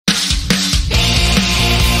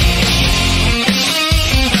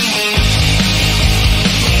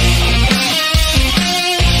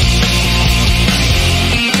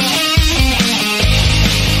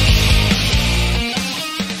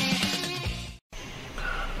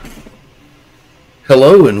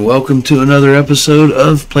Hello and welcome to another episode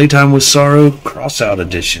of Playtime with Sorrow Crossout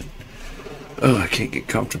Edition. Oh, I can't get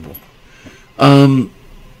comfortable.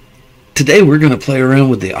 Today we're going to play around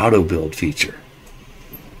with the auto build feature.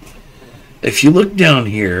 If you look down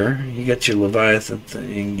here, you got your Leviathan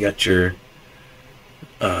thing, you got your,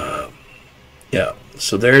 so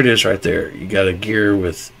there it is right there. You got a gear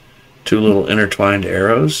with two little intertwined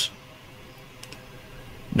arrows.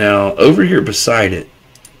 Now, over here beside it,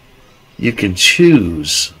 you can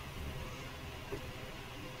choose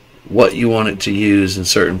what you want it to use in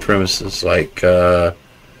certain premises, like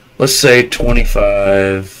let's say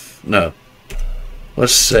 25, no,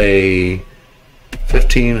 let's say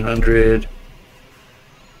 1500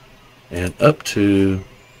 and up to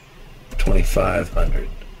 2500.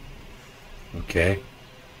 Okay,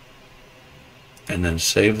 and then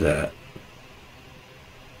save that,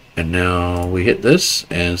 and now we hit this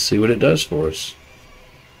and see what it does for us.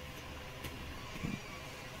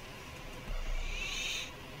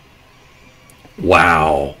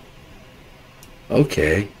 Wow.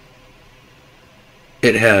 Okay.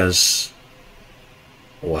 It has...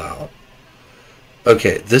 Wow.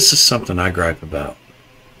 Okay, this is something I gripe about.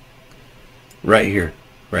 Right here.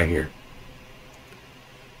 Right here.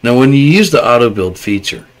 Now, when you use the auto build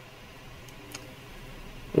feature,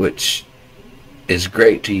 which is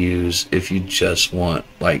great to use if you just want,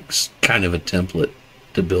 like, kind of a template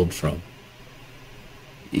to build from,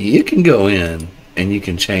 you can go in and you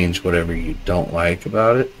can change whatever you don't like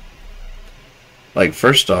about it. Like,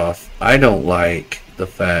 first off, I don't like the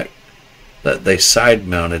fact that they side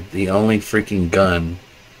mounted the only freaking gun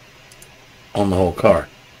on the whole car.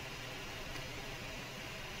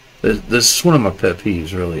 This is one of my pet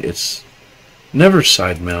peeves, really. It's never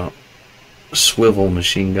side mount swivel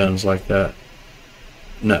machine guns like that.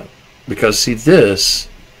 No. Because, see, this,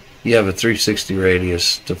 you have a 360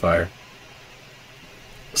 radius to fire.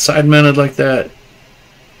 Side mounted like that,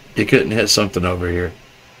 you couldn't hit something over here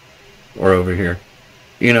or over here,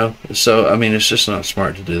 you know. So I mean, it's just not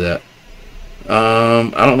smart to do that.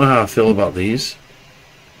 I don't know how I feel about these,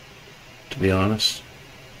 to be honest.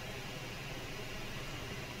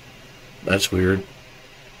 That's weird,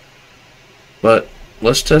 but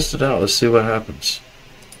let's test it out. Let's see what happens.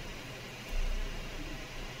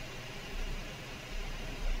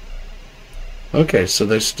 Okay, so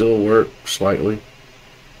they still work slightly.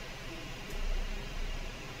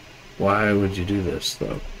 Why would you do this,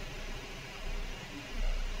 though?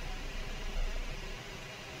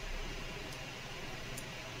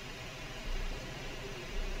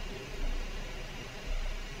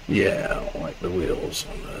 Yeah, I don't like the wheels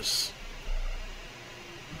on this.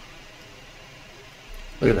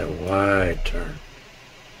 Look at that wide turn.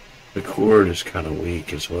 The cord is kind of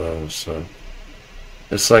weak as well, so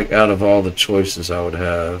it's like out of all the choices I would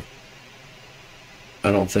have,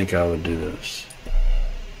 I don't think I would do this.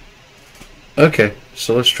 Okay,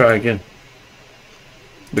 so let's try again.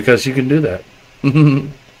 Because you can do that.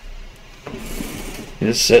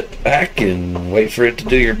 Just sit back and wait for it to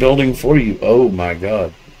do your building for you. Oh my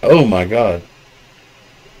god. Oh my god.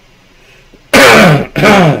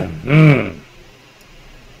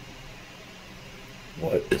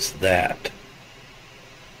 What is that?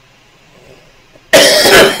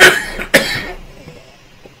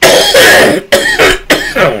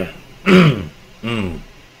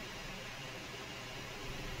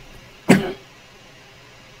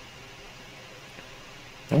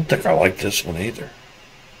 I don't think I like this one either.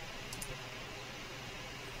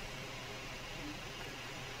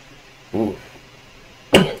 Ooh.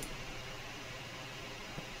 It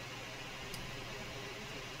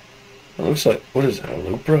looks like, what is that, a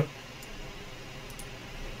Lupra?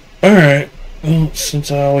 Alright, well, since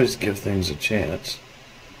I always give things a chance.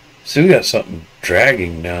 See, we got something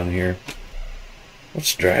dragging down here.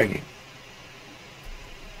 What's dragging?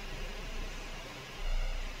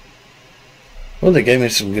 Well, they gave me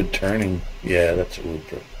some good turning. Yeah, that's a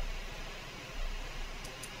Lupra.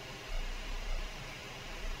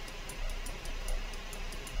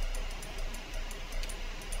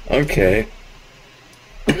 Okay.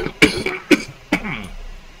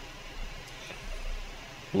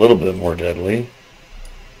 A little bit more deadly.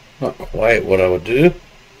 Not quite what I would do.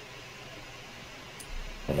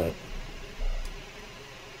 But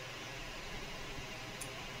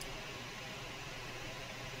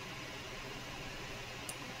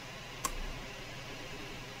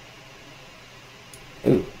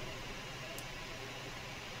ooh.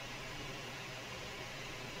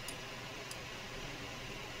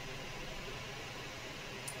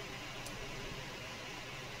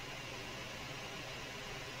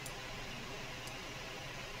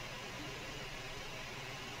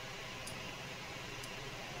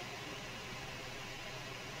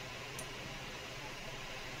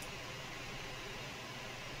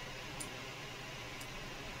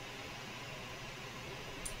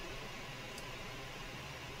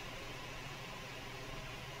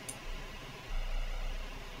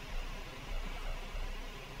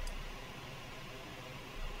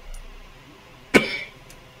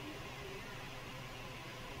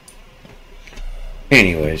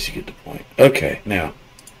 Anyways, you get the point. Okay, now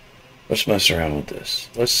let's mess around with this.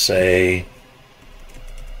 Let's say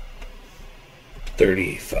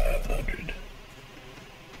 3,500.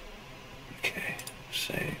 Okay,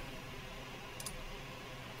 save.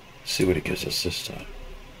 See what it gives us this time.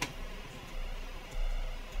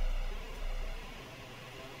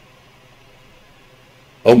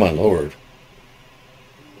 Oh my lord.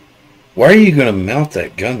 Why are you going to mount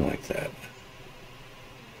that gun like that?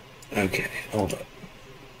 Okay, hold up.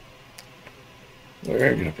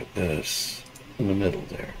 We're going to put this in the middle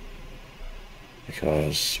there.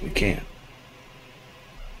 Because we can.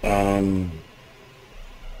 I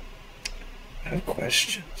have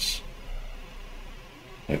questions.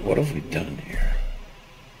 Like, what have we done here?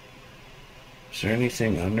 Is there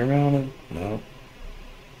anything undermounted? No.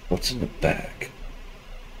 What's in the back?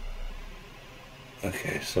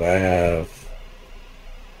 Okay, so I have...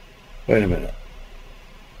 Wait a minute.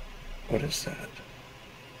 What is that?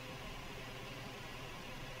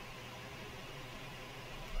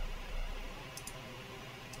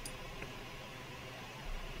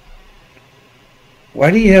 Why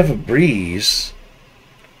do you have a breeze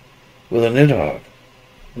with a Nidhogg?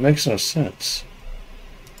 It makes no sense.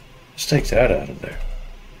 Let's take that out of there.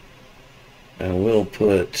 And we'll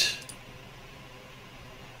put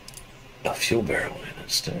a fuel barrel in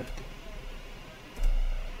instead.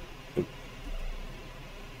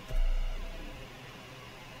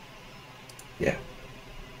 Yeah.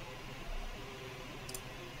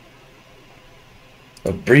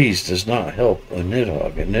 A breeze does not help a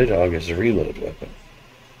Nidhogg. A Nidhogg is a reload weapon.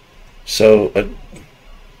 So,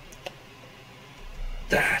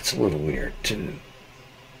 that's a little weird too.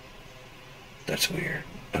 That's weird.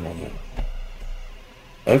 I don't know.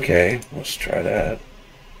 Okay, let's try that.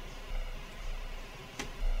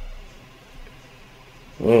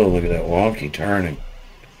 Whoa, look at that wonky turning.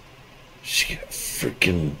 She got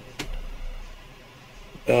freaking...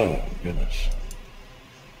 Oh, goodness.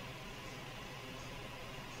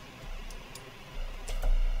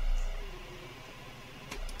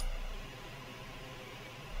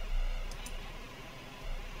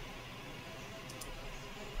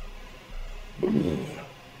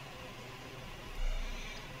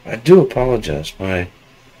 I do apologize. My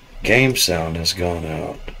game sound has gone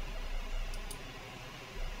out.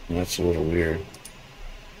 That's a little weird.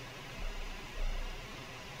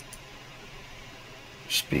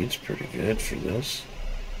 Speed's pretty good for this.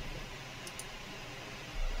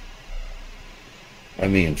 I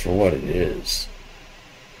mean, for what it is.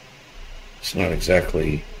 It's not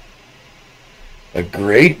exactly a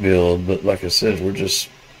great build, but like I said, we're just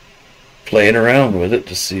playing around with it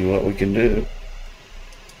to see what we can do.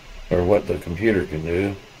 Or what the computer can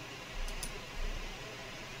do.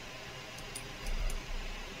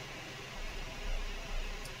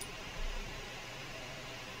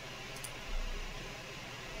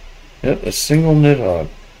 Yep, a single Nidhogg.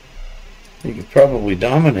 You could probably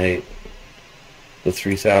dominate the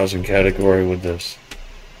 3,000 category with this.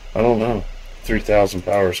 I don't know. 3,000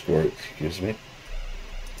 power score, excuse me.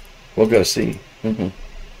 We'll go see.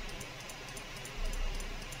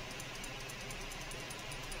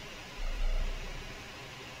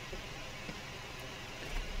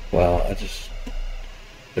 Wow,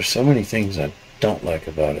 there's so many things I don't like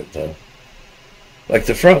about it, though. Like,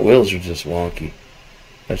 the front wheels are just wonky.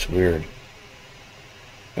 That's weird.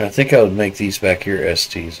 And I think I would make these back here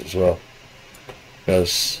STs as well.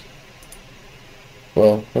 Because,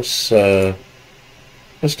 well, let's do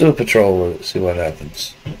a patrol with it, see what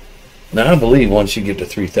happens. Now, I believe once you get to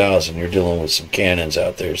 3,000, you're dealing with some cannons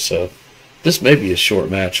out there, so this may be a short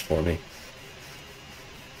match for me.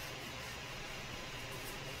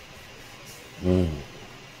 And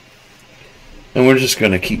we're just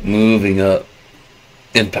going to keep moving up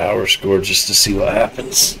in power score just to see what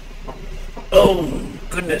happens. Oh,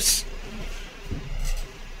 goodness.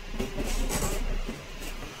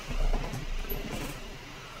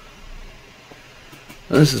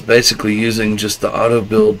 This is basically using just the auto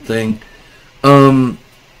build thing. When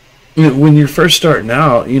you're first starting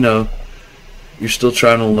out, you're still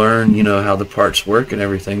trying to learn, how the parts work and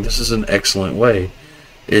everything. This is an excellent way,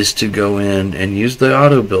 is to go in and use the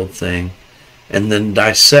auto build thing and then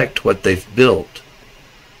dissect what they've built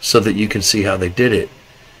so that you can see how they did it.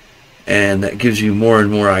 And that gives you more and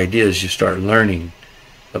more ideas. You start learning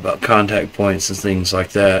about contact points and things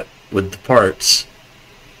like that with the parts.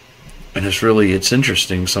 And it's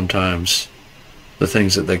interesting sometimes, the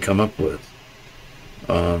things that they come up with.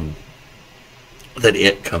 That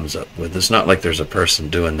it comes up with. It's not like there's a person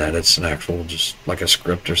doing that. It's an actual, just like a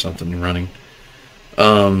script or something running.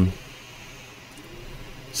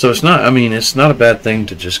 So it's not, I mean, it's not a bad thing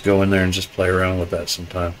to just go in there and just play around with that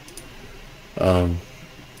sometime.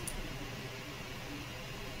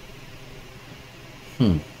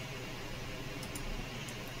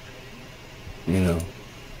 You know,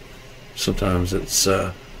 sometimes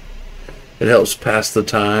it helps pass the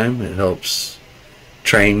time. It helps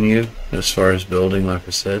train you as far as building, like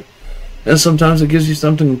I said. And sometimes it gives you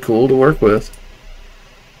something cool to work with.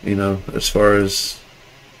 You know, as far as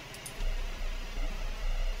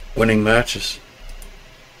winning matches.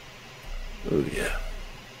 Oh yeah.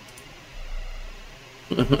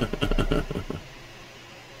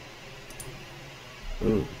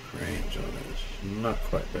 Ooh, range on it is not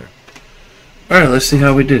quite there. Alright, let's see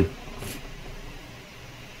how we do.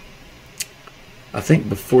 I think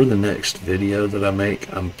before the next video that I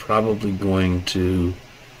make, I'm probably going to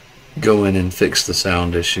go in and fix the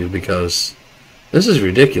sound issue, because this is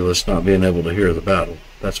ridiculous not being able to hear the battle.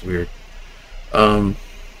 That's weird.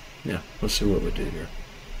 Yeah, let's see what we do here.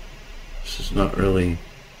 This is not really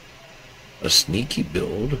a sneaky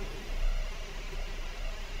build.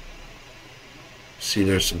 See,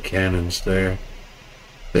 there's some cannons there.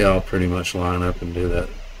 They all pretty much line up and do that.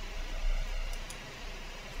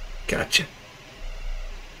 Gotcha.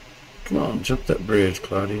 Come on, jump that bridge,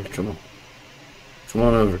 Claudia. Come on. Come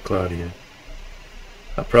on over, Claudia.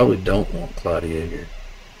 I probably don't want Claudia here.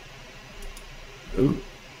 Ooh.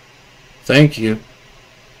 Thank you.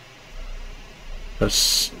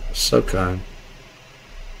 That's so kind.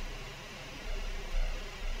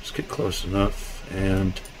 Let's get close enough,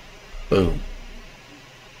 and boom.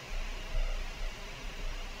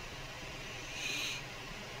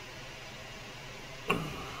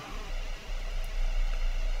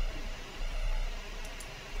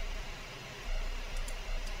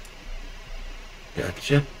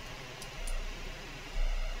 Gotcha.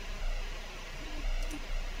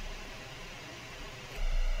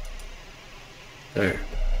 There.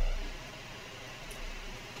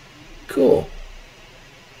 Cool.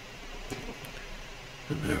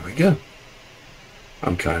 And there we go.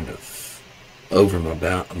 I'm kind of over my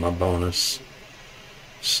bonus.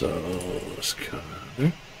 So let's come out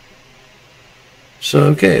there. So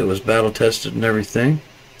okay, it was battle tested and everything.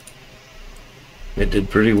 It did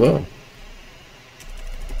pretty well.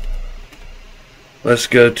 Let's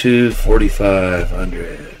go to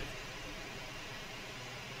 4,500.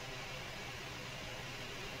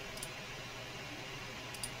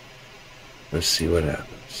 Let's see what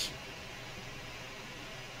happens.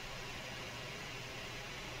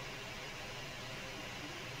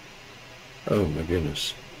 Oh my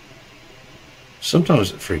goodness.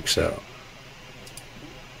 Sometimes it freaks out.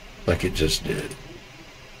 Like it just did.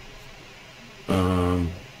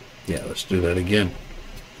 Yeah, let's do that again.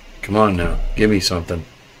 Come on now, give me something.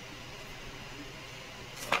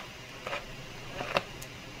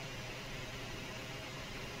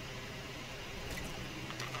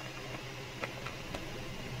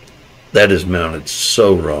 That is mounted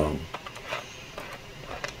so wrong.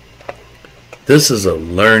 This is a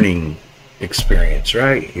learning experience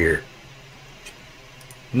right here.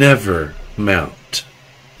 Never mount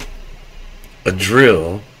a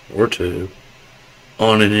drill or two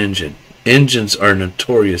on an engine. Engines are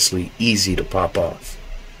notoriously easy to pop off.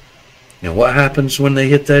 Now what happens when they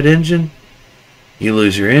hit that engine? You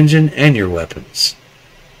lose your engine and your weapons.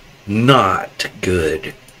 Not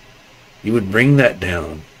good. You would bring that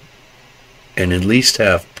down and at least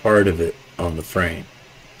have part of it on the frame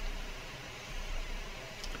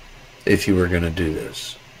if you were going to do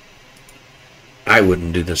this. I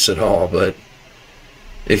wouldn't do this at all, but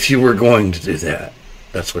if you were going to do that,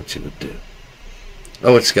 that's what you would do.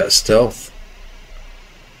 Oh, it's got stealth.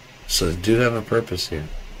 So they do have a purpose here.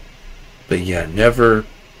 But yeah, never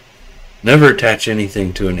attach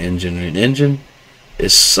anything to an engine. An engine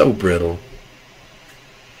is so brittle.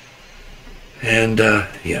 And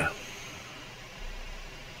yeah.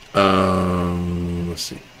 Let's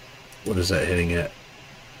see. What is that hitting at?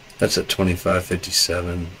 That's at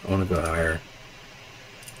 2557. I want to go higher.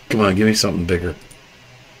 Come on, give me something bigger.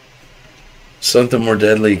 Something more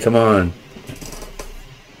deadly. Come on.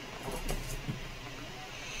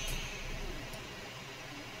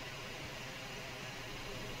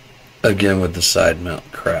 Again with the side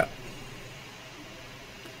mount crap.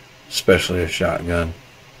 Especially a shotgun.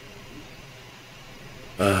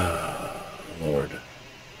 Lord.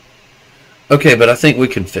 Okay, but I think we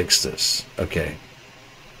can fix this. Okay.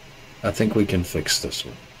 I think we can fix this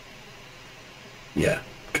one. Yeah,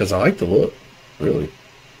 because I like the look. Really.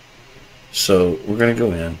 So, we're going to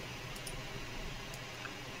go in.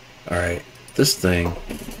 Alright, this thing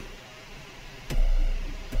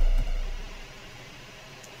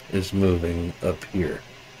is moving up here.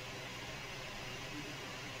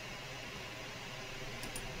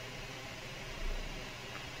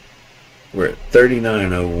 We're at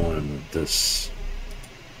 3901 with this.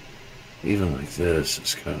 Even like this,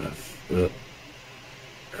 it's kind of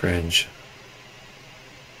cringe.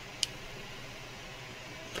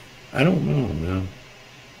 I don't know, man.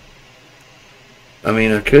 I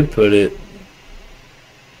mean, I could put it,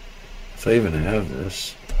 if I even have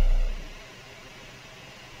this,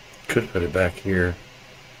 could put it back here.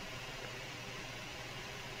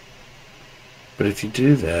 But if you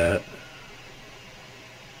do that,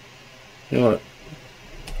 you know what?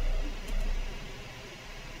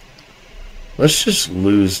 Let's just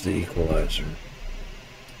lose the equalizer.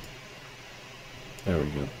 There we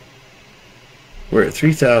go. We're at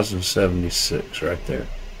 3076 right there.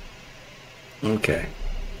 Okay.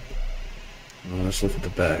 Well, let's look at the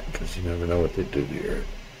back, because you never know what they do here.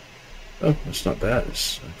 Oh, that's not bad.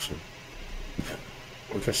 It's actually,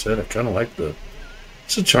 like I said, I kind of like the,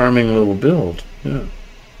 it's a charming little build. Yeah.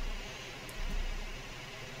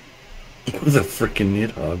 With a freaking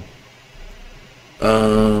Nidhogg.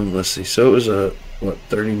 Let's see. So it was a, what,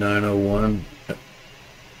 3901?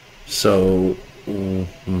 So,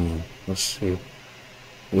 let's see.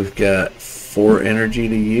 We've got 4 energy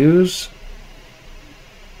to use.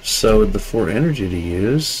 So with the 4 energy to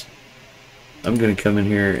use, I'm going to come in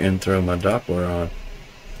here and throw my Doppler on.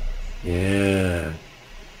 Yeah.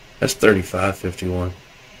 That's 3551.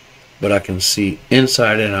 But I can see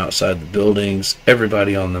inside and outside the buildings,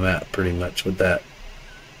 everybody on the map pretty much with that.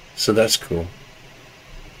 So that's cool.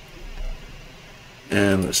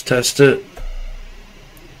 And let's test it.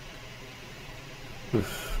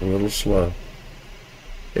 Oof, a little slow.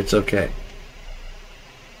 It's okay.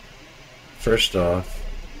 First off,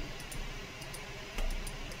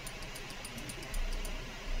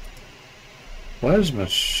 why is my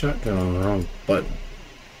shotgun on the wrong button?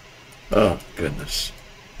 Oh, goodness.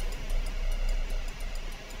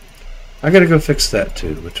 I gotta go fix that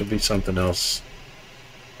too, which will be something else.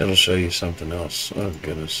 It'll show you something else. Oh,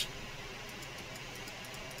 goodness.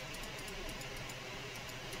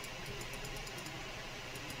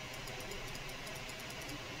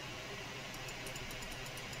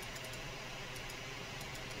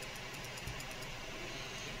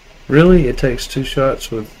 Really? It takes 2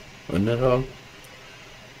 shots with a Nidhogg?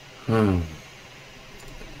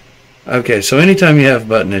 Okay, so anytime you have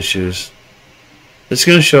button issues, it's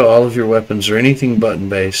going to show all of your weapons or anything button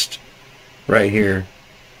based right here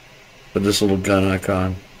with this little gun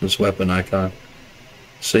icon, this weapon icon.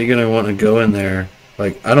 So you're going to want to go in there.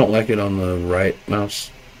 Like, I don't like it on the right mouse,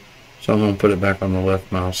 so I'm going to put it back on the left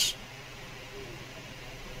mouse.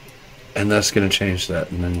 And that's going to change that.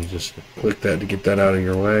 And then you just click that to get that out of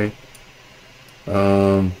your way.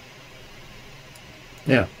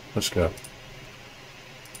 Yeah, let's go.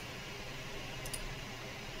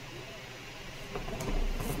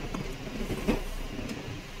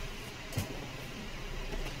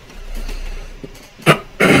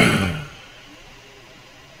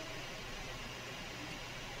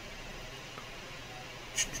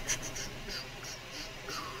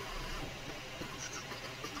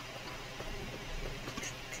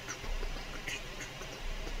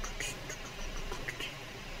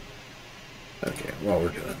 Okay, while we're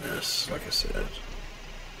doing this, like I said,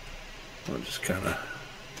 we'll just kind of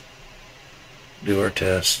do our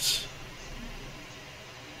tests.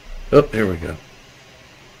 Oh, here we go.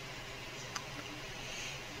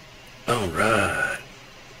 All right.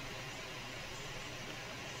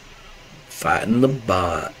 Fighting the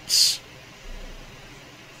bots.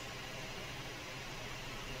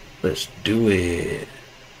 Let's do it.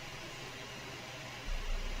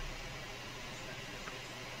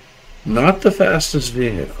 Not the fastest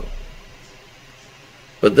vehicle,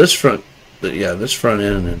 but this front, this front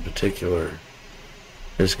end in particular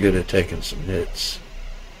is good at taking some hits.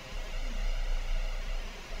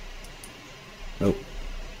 Nope.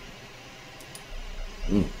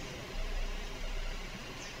 I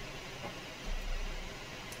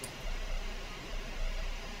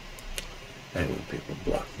hate when people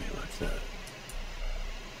block me like that.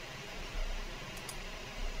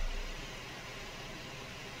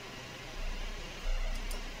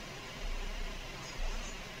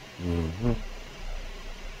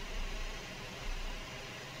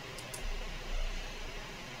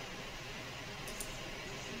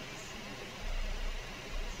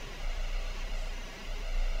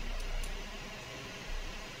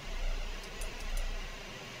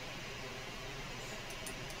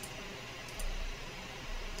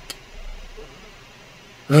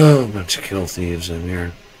 Oh, a bunch of kill thieves in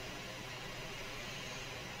here.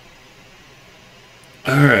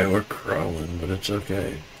 Alright, we're crawling, but it's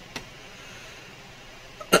okay.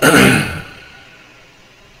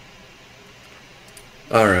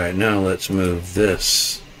 Alright, now let's move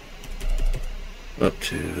this up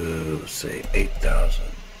to, let's say, 8,000.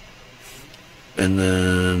 And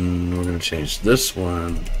then we're going to change this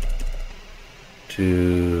one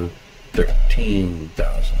to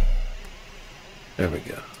 13,000. There we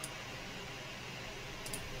go.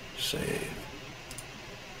 Save.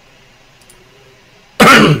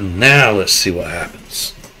 Now let's see what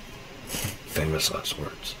happens. Famous last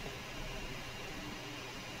words.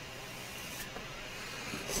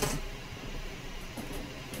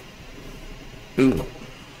 Ooh.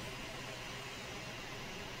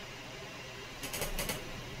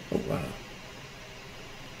 Oh, wow.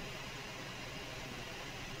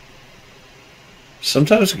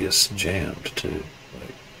 Sometimes it gets jammed, too.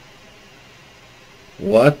 Like,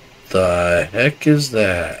 what the heck is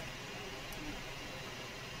that?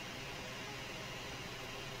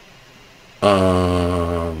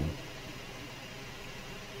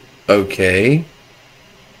 Okay.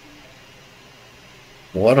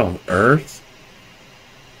 What on earth?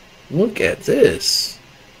 Look at this.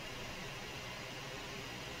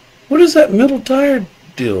 What is that middle tire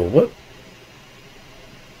deal? What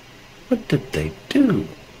did they do?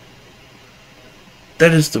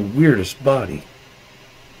 That is the weirdest body.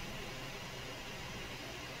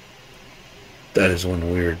 That is one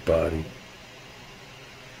weird body.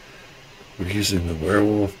 We're using the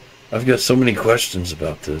werewolf. I've got so many questions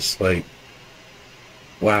about this. Like,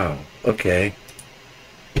 wow. Okay.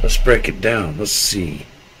 Let's break it down. Let's see.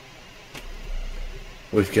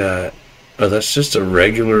 We've got... Oh, that's just a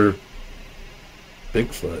regular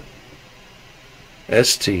Bigfoot.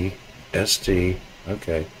 ST. ST.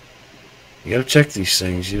 Okay. You gotta check these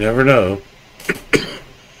things. You never know.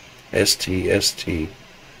 ST. ST.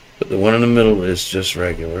 But the one in the middle is just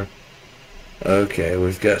regular. Okay,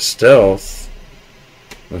 we've got stealth.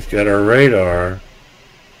 We've got our radar.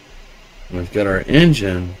 We've got our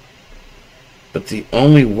engine. But the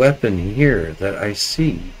only weapon here that I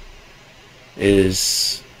see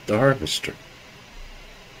is the harvester.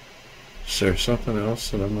 Is there something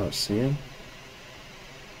else that I'm not seeing?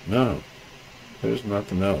 No. There's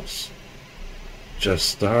nothing else.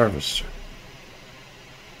 Just the harvester.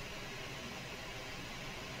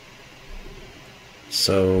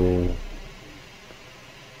 So,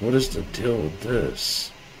 what is the deal with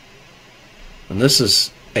this? And this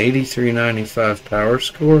is 8395 power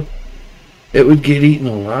score. It would get eaten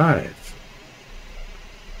alive.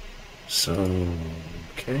 So,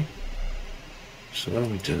 okay. So why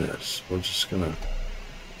don't we do this? We're just gonna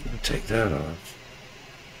take that off.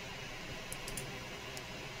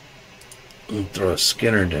 And throw a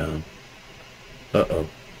Skinner down. Uh-oh.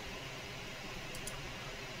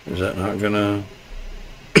 Is that not gonna...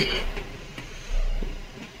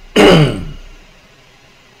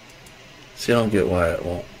 See, I don't get why it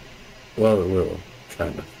won't. Well, it will,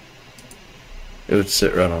 kind of. It would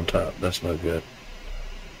sit right on top. That's no good.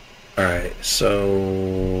 Alright, so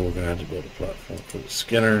we're going to have to build a platform for the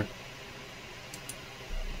Skinner.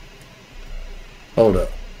 Hold up.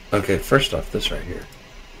 Okay, first off, this right here.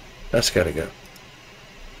 That's got to go.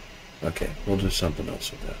 Okay, we'll do something else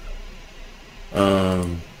with that.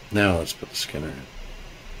 Now let's put the Skinner in.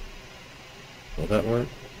 Will that work?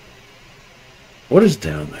 What is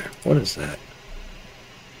down there? What is that?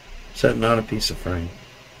 Is that not a piece of frame?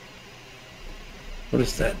 What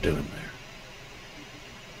is that doing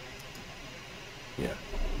there? Yeah.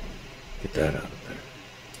 Get that out of there.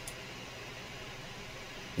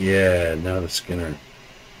 Yeah, now the Skinner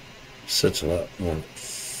sits a lot more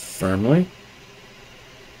firmly.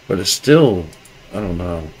 But it's still, I don't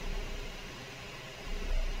know.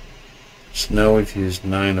 So now we've used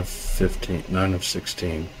 9 of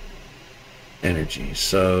 16 energy.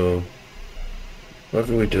 So what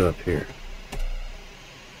can we do up here?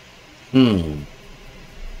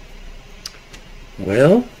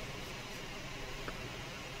 Well,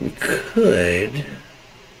 we could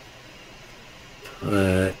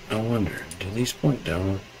put, I wonder, do these point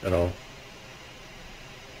downward at all?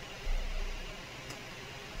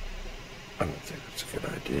 I don't think that's a good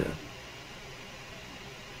idea.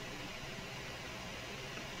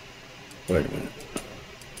 Wait a minute.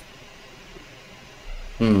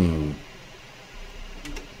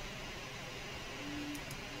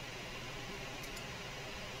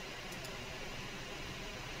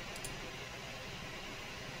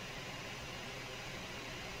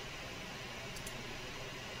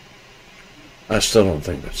 I still don't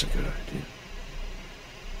think that's a good idea.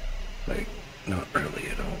 Like, not really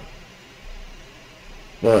at all.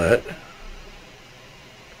 But,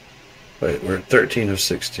 wait, we're at 13 of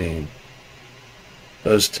 16.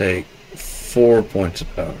 Those take 4 points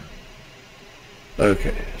of power.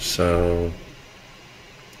 Okay, so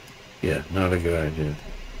Yeah, not a good idea.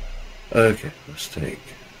 Okay, let's take.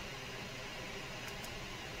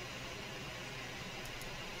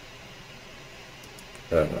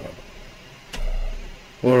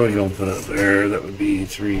 What are we going to put up there? That would be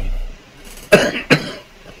 3.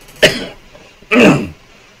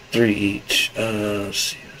 3 each. Let's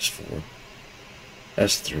see, that's 4.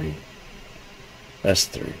 That's 3. That's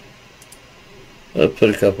 3. I'll put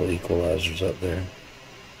a couple equalizers up there.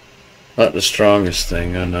 Not the strongest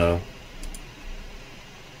thing, I know.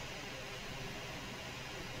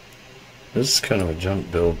 This is kind of a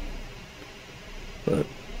junk build, but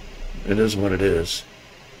it is what it is.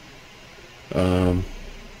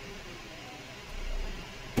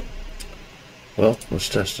 Well, let's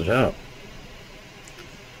test it out.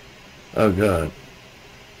 Oh God.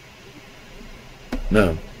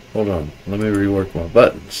 No, hold on. Let me rework my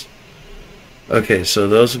buttons. Okay, so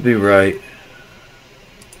those would be right.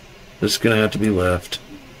 This is going to have to be left.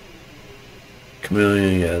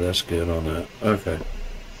 Chameleon, yeah, that's good on that. Okay.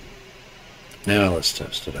 Now let's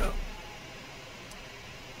test it out.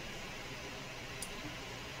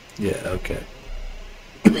 Yeah, okay.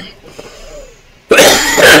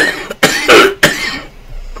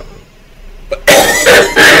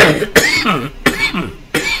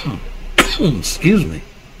 Excuse me.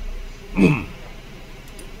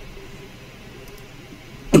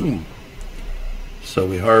 So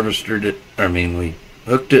we harvested it. I mean, we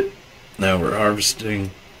hooked it. Now we're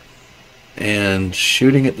harvesting and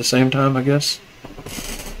shooting at the same time, I guess.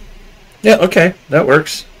 Yeah, okay, that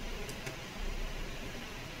works.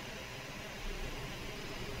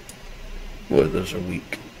 Boy, those are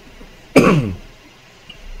weak.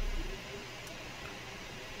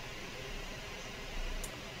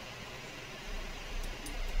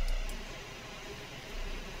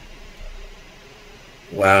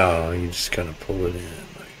 Wow, you just kind of pull it in.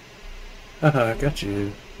 Like, haha, I got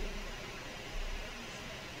you.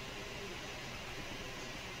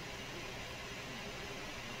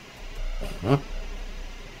 Uh-huh.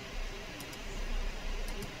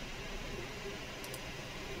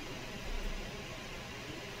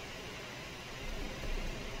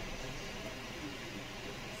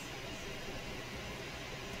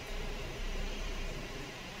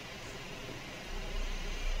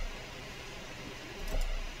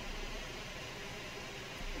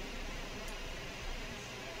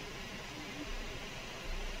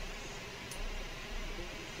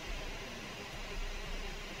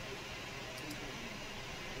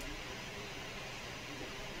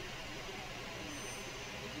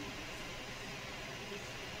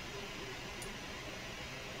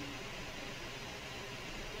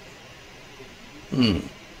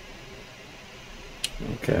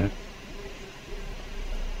 Okay.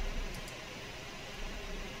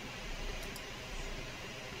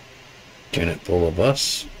 Can it pull a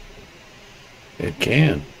bus? It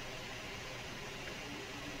can.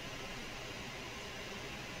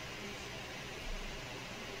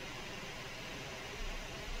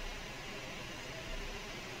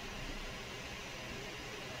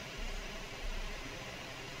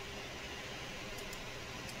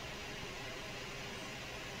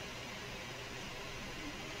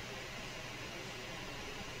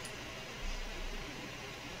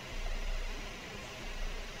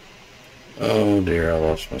 Oh dear, I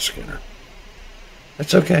lost my scanner.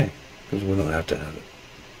 That's okay, because we don't have to have it.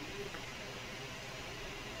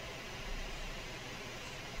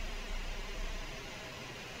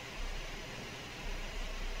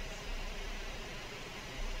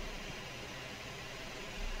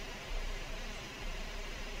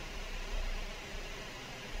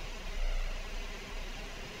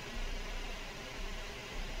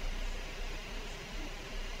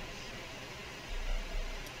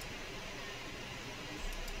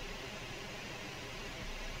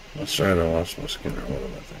 That's right, I lost my scanner. What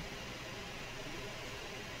am I thinking?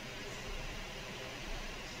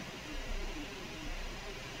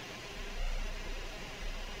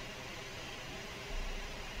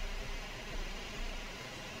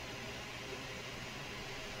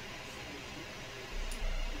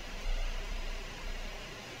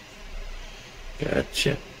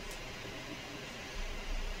 Gotcha.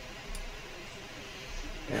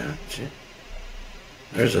 Gotcha.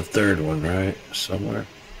 There's a third one, right? Somewhere.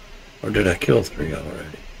 Or did I kill 3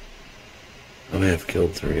 already? I may have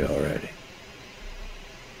killed 3 already.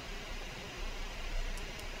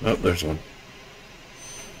 Oh, there's one.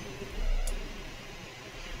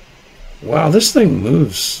 Wow, this thing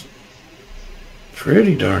moves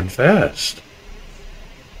pretty darn fast.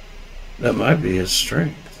 That might be his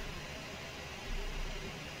strength.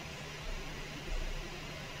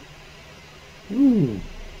 Ooh.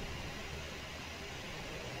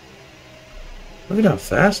 Look at how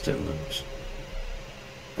fast it moves.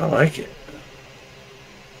 I like it.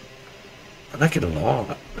 I like it a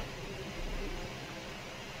lot.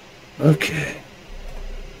 Okay.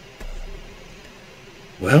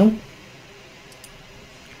 Well,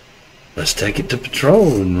 let's take it to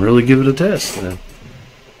patrol and really give it a test.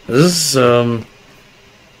 This is a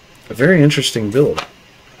very interesting build.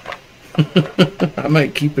 I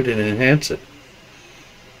might keep it and enhance it.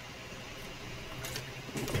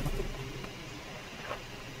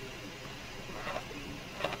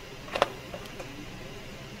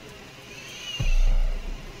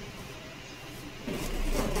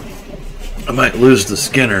 I might lose the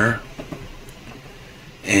Skinner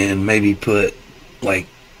and maybe put like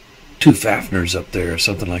 2 Fafners up there or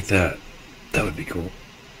something like that. That would be cool.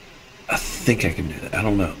 I think I can do that. I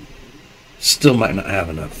don't know. Still might not have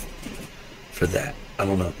enough for that. I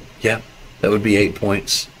don't know. Yeah, that would be 8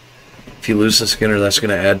 points. If you lose the Skinner, that's going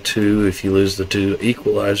to add 2. If you lose the 2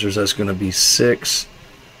 equalizers, that's going to be 6.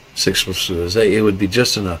 6 plus 2 is 8. It would be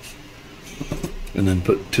just enough. And then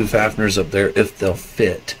put 2 Fafners up there if they'll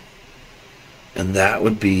fit. And that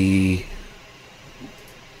would be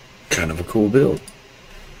kind of a cool build.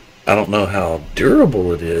 I don't know how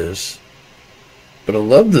durable it is, but I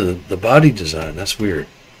love the body design. That's weird.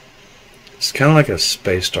 It's kind of like a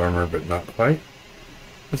spaced armor, but not quite.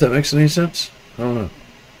 If that makes any sense. I don't know.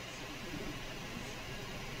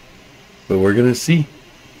 But we're going to see.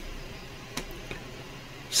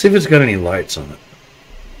 See if it's got any lights on it.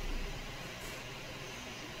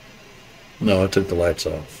 No, I took the lights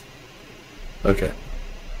off. Okay.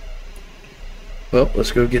 Well,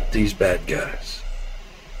 let's go get these bad guys.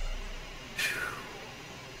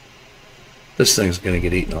 This thing's going to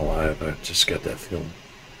get eaten alive. I just got that feeling.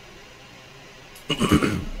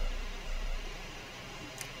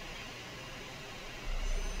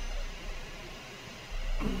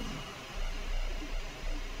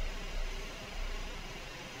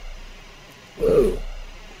 Whoa.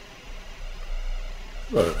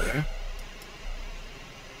 Hello there.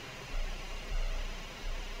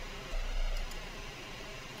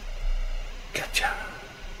 Gotcha.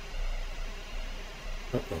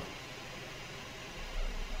 Uh-oh.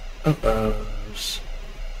 Uh-ohs.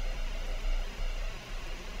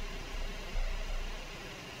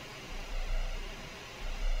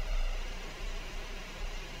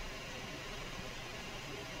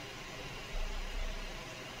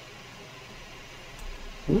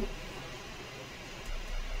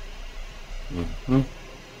 Mm-hmm.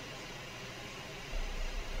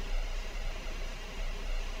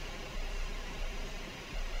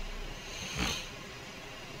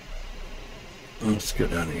 Let's go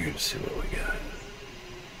down here to see what we got.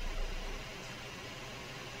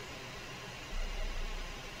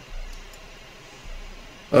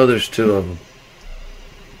 Oh, there's 2 of them.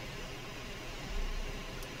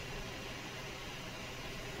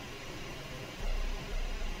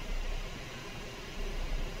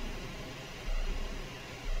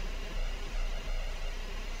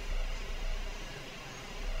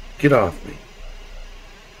 Get off me.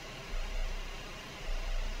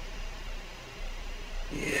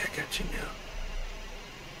 Yeah, I got you now.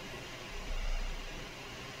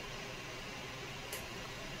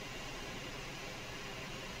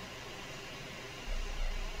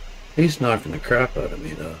 He's knocking the crap out of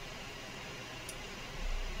me, though.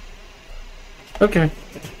 Okay.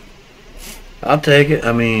 I'll take it.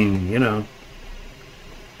 I mean, you know.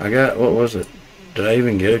 I got, what was it? Did I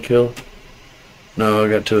even get a kill? No, I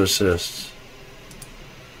got 2 assists.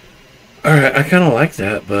 Alright, I kind of like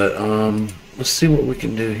that, but let's see what we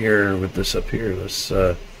can do here with this up here. Let's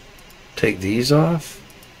take these off.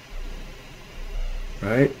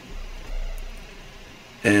 Right?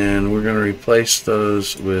 And we're going to replace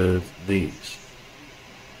those with these.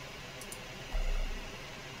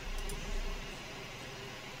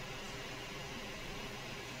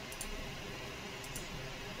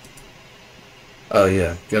 Oh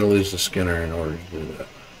yeah, gotta lose the Skinner in order to do that.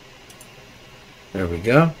 There we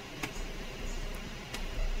go.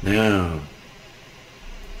 Now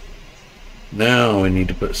we need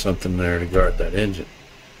to put something there to guard that engine.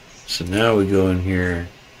 So now we go in here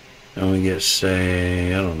and we get,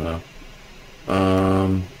 say, I don't know.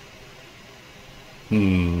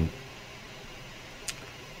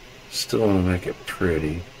 Still want to make it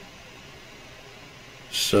pretty.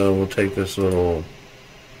 So we'll take this little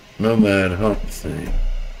Nomad hump thing.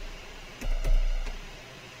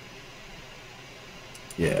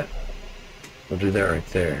 Yeah. We'll do that right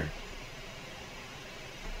there.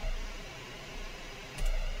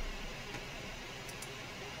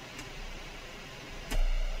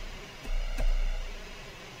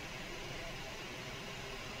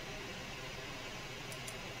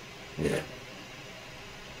 Yeah.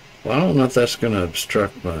 Well, I don't know if that's going to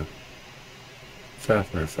obstruct my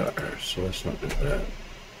Fafner fire, so let's not do that.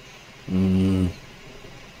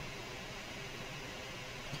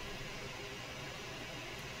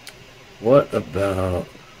 What about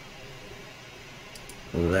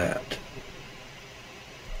that?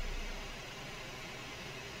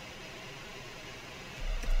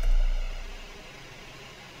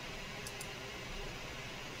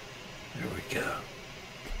 There we go.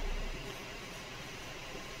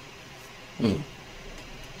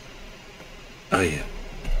 Oh yeah.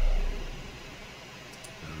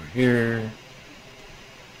 Over here.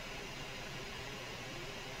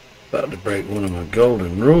 About to break one of my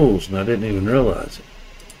golden rules, and I didn't even realize it.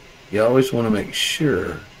 You always want to make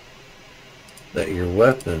sure that your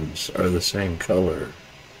weapons are the same color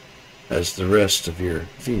as the rest of your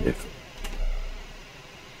vehicle.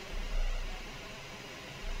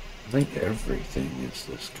 I think everything is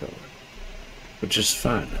this color, which is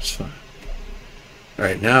fine, that's fine.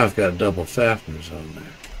 Alright, now I've got double Fafners on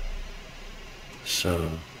there.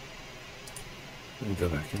 So, let me go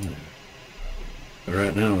back in there. But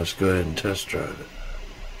right now, let's go ahead and test drive it.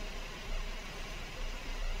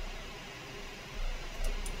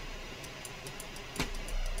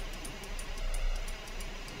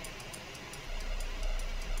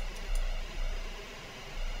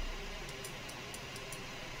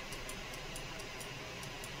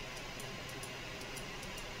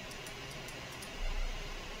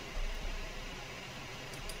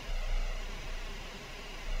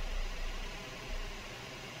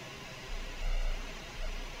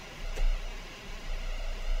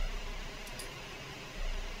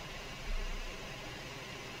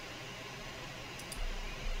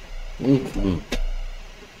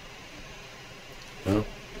 Well,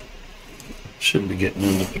 should be getting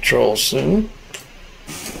into patrol soon.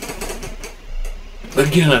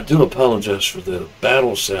 Again, I do apologize for the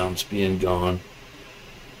battle sounds being gone.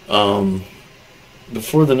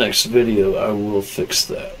 Before the next video, I will fix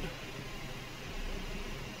that.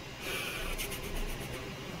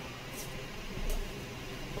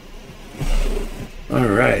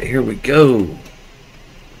 Alright, here we go.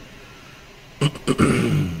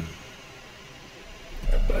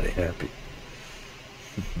 Everybody happy.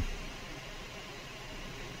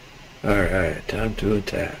 Alright, time to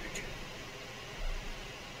attack.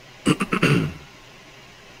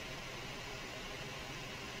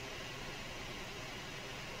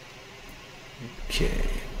 Okay.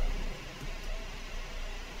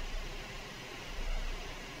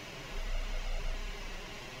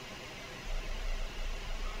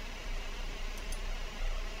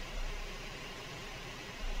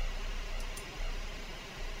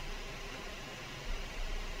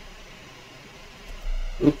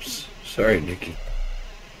 Oops. Sorry, Nikki.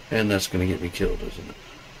 And that's going to get me killed, isn't it?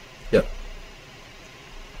 Yep.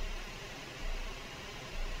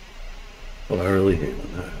 Well, I really hate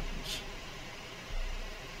when that happens.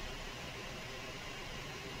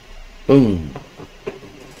 Boom.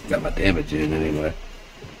 Got my damage in anyway.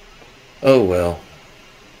 Oh well.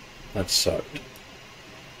 That sucked.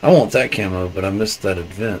 I want that camo, but I missed that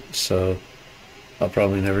event, so I'll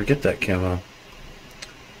probably never get that camo.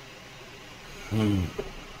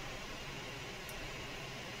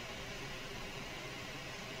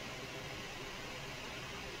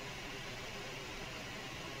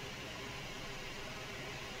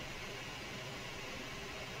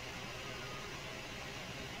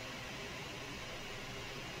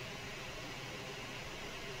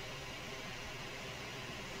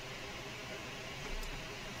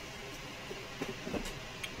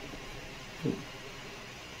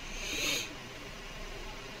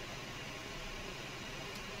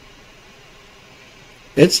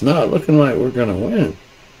 It's not looking like we're going to win.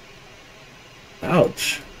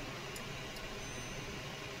 Ouch.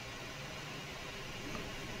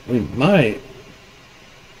 We might.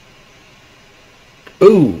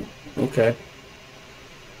 Ooh, okay.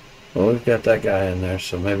 Well, we've got that guy in there,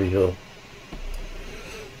 so maybe he'll...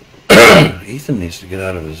 Ethan needs to get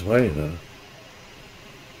out of his way, though.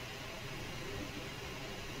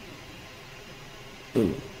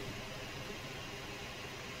 Ooh.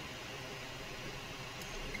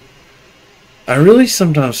 I really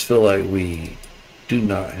sometimes feel like we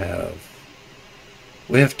have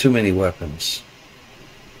too many weapons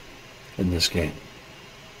in this game.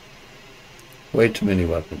 Way too many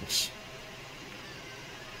weapons.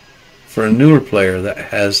 For a newer player, that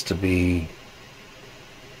has to be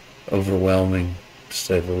overwhelming, to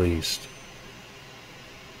say the least.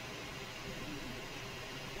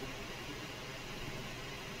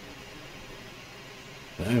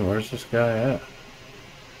 Hey, where's this guy at?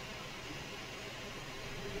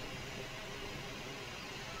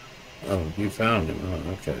 Oh, you found him.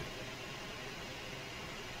 Oh, okay.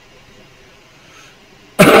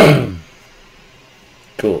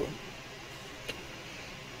 Cool.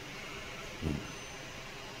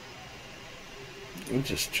 Let me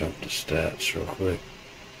just jump to stats real quick.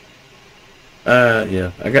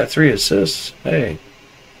 Yeah, I got 3 assists. Hey,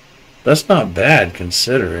 that's not bad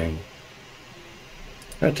considering.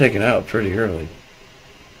 Got taken out pretty early.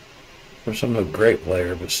 Of course, I'm no great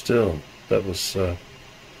player, but still, that was.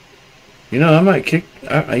 You know, I might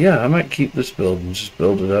I might keep this build and just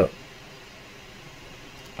build it up.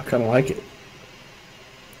 I kind of like it.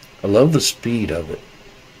 I love the speed of it.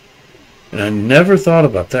 And I never thought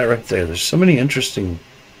about that right there. There's so many interesting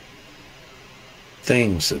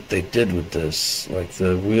things that they did with this, like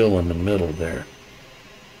the wheel in the middle there.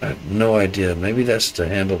 I have no idea. Maybe that's to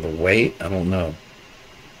handle the weight. I don't know.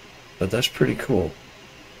 But that's pretty cool.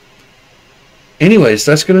 Anyways,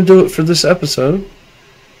 that's going to do it for this episode.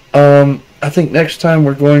 I think next time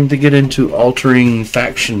we're going to get into altering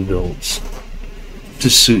faction builds to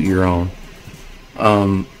suit your own.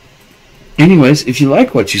 Anyways, if you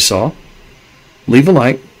like what you saw, leave a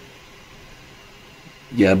like.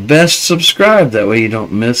 Yeah, best subscribe. That way you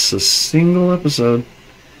don't miss a single episode.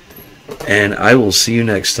 And I will see you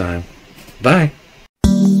next time. Bye.